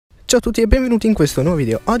Ciao a tutti e benvenuti in questo nuovo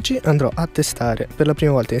video. Oggi andrò a testare per la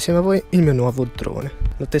prima volta insieme a voi il mio nuovo drone.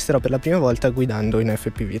 Lo testerò per la prima volta guidando in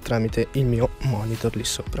FPV tramite il mio monitor lì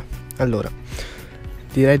sopra. Allora,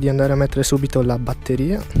 direi di andare a mettere subito la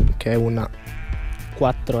batteria, che è una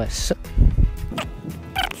 4S.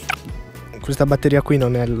 Questa batteria qui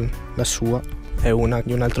non è la sua, è una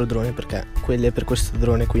di un altro drone, perché quelle per questo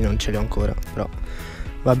drone qui non ce le ho ancora, però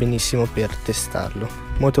va benissimo per testarlo.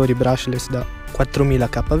 Motori brushless da 4000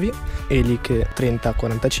 kV, eliche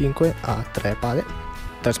 30-45 a 3 pale,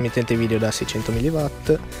 trasmittente video da 600 mW,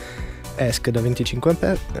 ESC da 25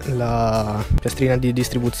 A, la piastrina di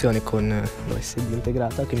distribuzione con l'USB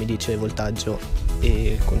integrata che mi dice voltaggio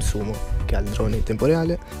e consumo che ha il drone in tempo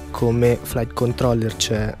reale. Come flight controller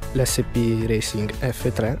c'è l'SP Racing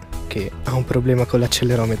F3 che ha un problema con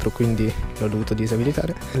l'accelerometro, quindi l'ho dovuto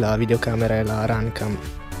disabilitare. La videocamera è la Runcam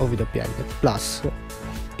OVPL Plus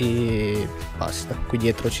e basta. Qui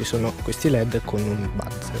dietro ci sono questi LED con un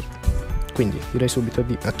buzzer. Quindi direi subito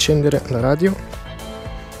di accendere la radio,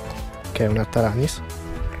 che è una Taranis.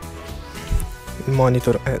 Il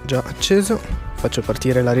monitor è già acceso, faccio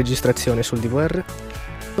partire la registrazione sul DVR.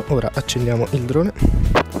 Ora accendiamo il drone.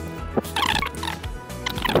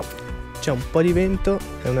 C'è un po' di vento,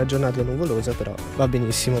 è una giornata nuvolosa, però va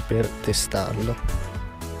benissimo per testarlo.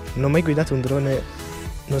 Non ho mai guidato un drone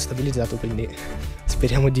non stabilizzato, quindi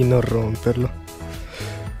speriamo di non romperlo.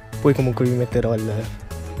 Poi comunque vi metterò il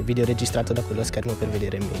video registrato da quello schermo per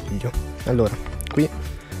vedere meglio. Allora, qui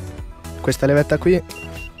questa levetta qui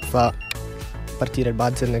fa partire il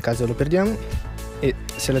buzzer nel caso lo perdiamo, e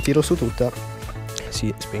se la tiro su tutta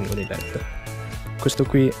si spengono i LED. Questo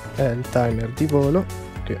qui è il timer di volo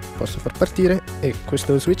che posso far partire, e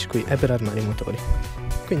questo switch qui è per armare i motori.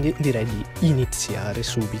 Quindi direi di iniziare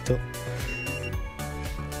subito.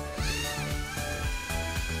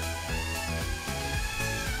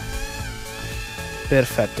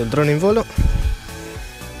 Perfetto, il drone in volo,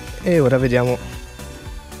 e ora vediamo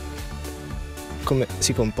come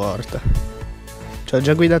si comporta. Cioè, ho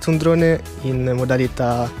già guidato un drone in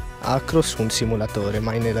modalità acro su un simulatore,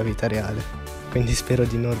 mai nella vita reale, quindi spero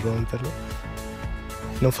di non romperlo.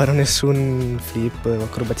 Non farò nessun flip o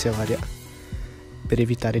acrobazia varia per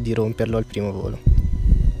evitare di romperlo al primo volo.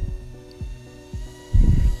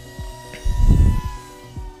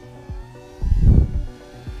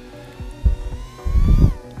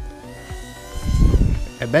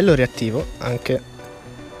 È bello reattivo, anche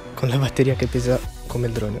con la batteria che pesa come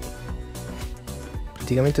il drone.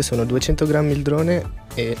 Praticamente sono 200 grammi il drone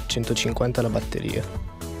e 150 la batteria,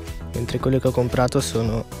 mentre quelle che ho comprato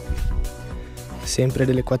sono sempre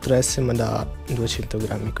delle 4S ma da 200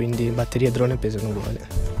 grammi, quindi batteria e drone pesano uguale.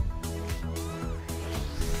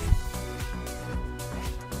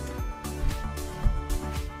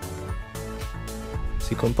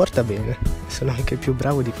 Si comporta bene, sono anche più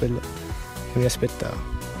bravo di quello che mi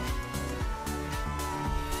aspettavo.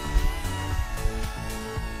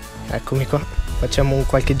 Eccomi qua, facciamo un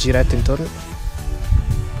qualche giretto intorno.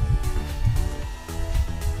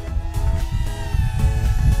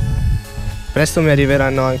 Presto mi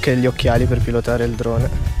arriveranno anche gli occhiali per pilotare il drone,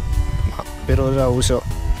 ma per ora uso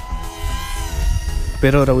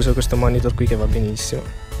questo monitor qui che va benissimo.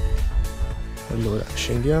 Allora,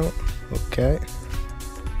 scendiamo, ok.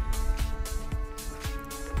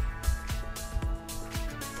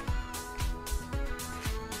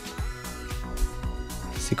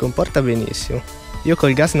 Si comporta benissimo. Io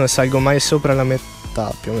col gas non salgo mai sopra la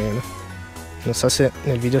metà, più o meno. Non so se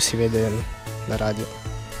nel video si vede la radio.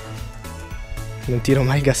 Non tiro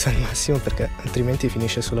mai il gas al massimo perché altrimenti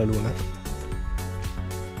finisce sulla luna.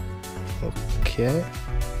 Ok.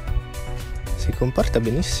 Si comporta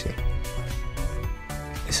benissimo.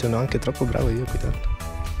 E sono anche troppo bravo io a guidarlo.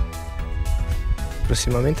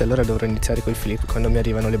 Prossimamente allora dovrò iniziare coi flip quando mi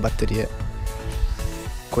arrivano le batterie,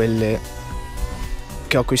 quelle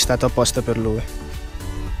che ho acquistato apposta per lui.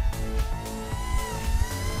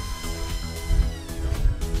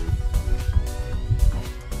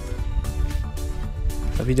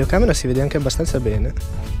 La videocamera si vede anche abbastanza bene,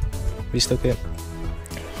 visto che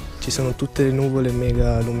ci sono tutte le nuvole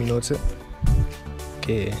mega luminose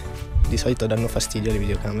che di solito danno fastidio alle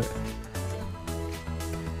videocamere.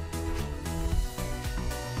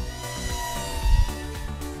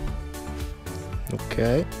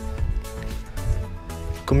 Ok.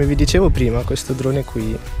 Come vi dicevo prima, questo drone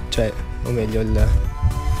qui, cioè, o meglio,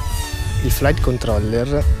 il flight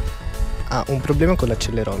controller ha un problema con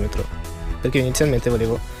l'accelerometro, perché inizialmente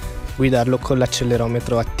volevo guidarlo con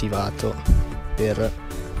l'accelerometro attivato per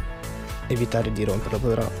evitare di romperlo,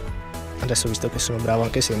 però adesso, visto che sono bravo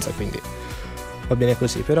anche senza, quindi va bene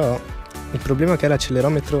così. Però Il problema che ha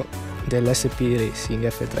l'accelerometro dell'SP Racing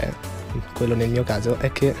F3, quello nel mio caso,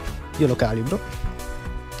 è che io lo calibro,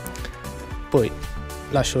 poi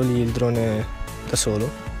lascio lì il drone da solo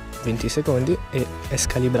 20 secondi e è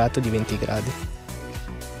scalibrato di 20 gradi,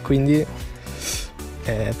 quindi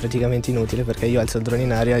è praticamente inutile perché io alzo il drone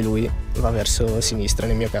in aria e lui va verso sinistra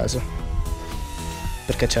nel mio caso,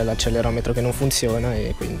 perché c'è l'accelerometro che non funziona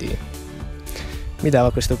e quindi mi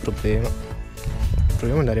dava questo problema.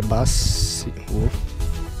 Proviamo ad andare bassi. Ho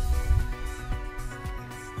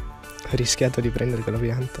rischiato di prendere quella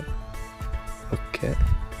pianta. Ok.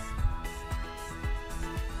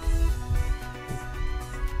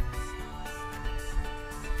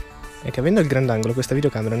 È che avendo il grandangolo questa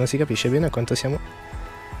videocamera non si capisce bene a quanto siamo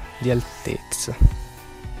di altezza.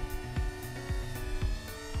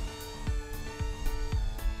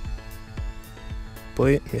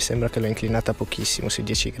 Poi mi sembra che l'ho inclinata pochissimo, sui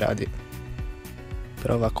 10 gradi.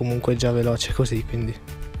 Però va comunque già veloce così, quindi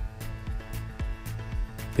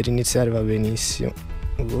per iniziare va benissimo.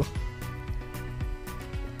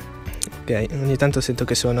 Ok, ogni tanto sento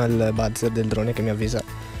che suona il buzzer del drone che mi avvisa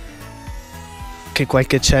che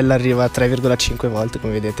qualche cella arriva a 3,5 volte,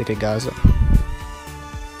 come vedete che gasa.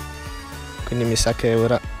 Quindi mi sa che è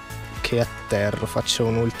ora che atterro, faccio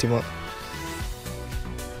un ultimo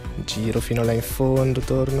giro fino là in fondo,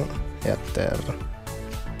 torno e atterro.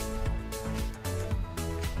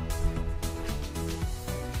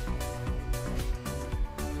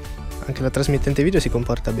 Anche la trasmittente video si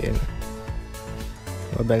comporta bene.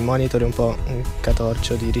 Vabbè, il monitor è un po' un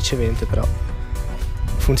catorcio di ricevente, però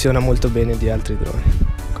funziona molto bene di altri droni.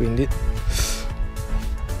 Quindi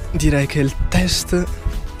direi che il test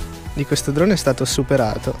di questo drone è stato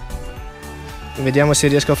superato. Vediamo se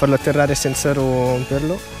riesco a farlo atterrare senza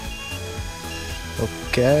romperlo.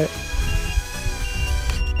 Ok.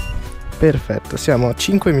 Perfetto, siamo a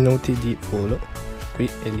 5 minuti di volo, qui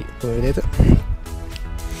e lì, come vedete.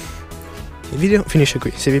 Il video finisce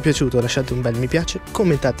qui. Se vi è piaciuto lasciate un bel mi piace,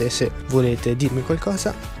 commentate se volete dirmi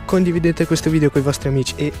qualcosa, condividete questo video con i vostri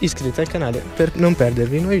amici e iscrivetevi al canale per non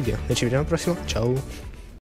perdervi nuovi video. Noi ci vediamo al prossimo, ciao!